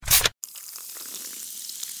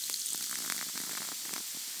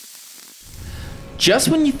just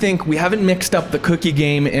when you think we haven't mixed up the cookie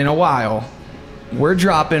game in a while, we're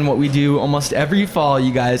dropping what we do almost every fall,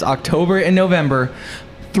 you guys. October and November.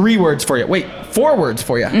 3 words for you. Wait, 4 words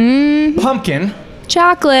for you. Pumpkin.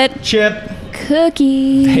 Chocolate. Chip.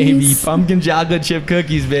 Cookies. Baby, pumpkin chocolate chip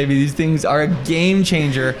cookies, baby. These things are a game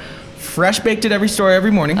changer. Fresh baked at every store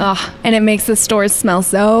every morning. And it makes the stores smell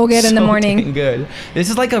so good in the morning. So good.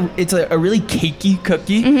 This is like it's a really cakey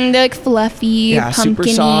cookie. They're like fluffy, Yeah, super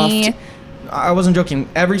pumpkin-y. soft. I wasn't joking.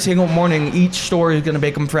 Every single morning, each store is going to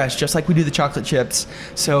bake them fresh, just like we do the chocolate chips.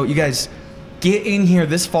 So you guys, get in here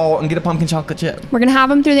this fall and get a pumpkin chocolate chip. We're going to have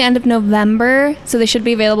them through the end of November, so they should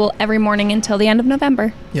be available every morning until the end of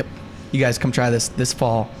November. Yep. You guys come try this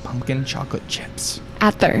fall. Pumpkin chocolate chips.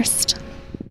 At Thirst.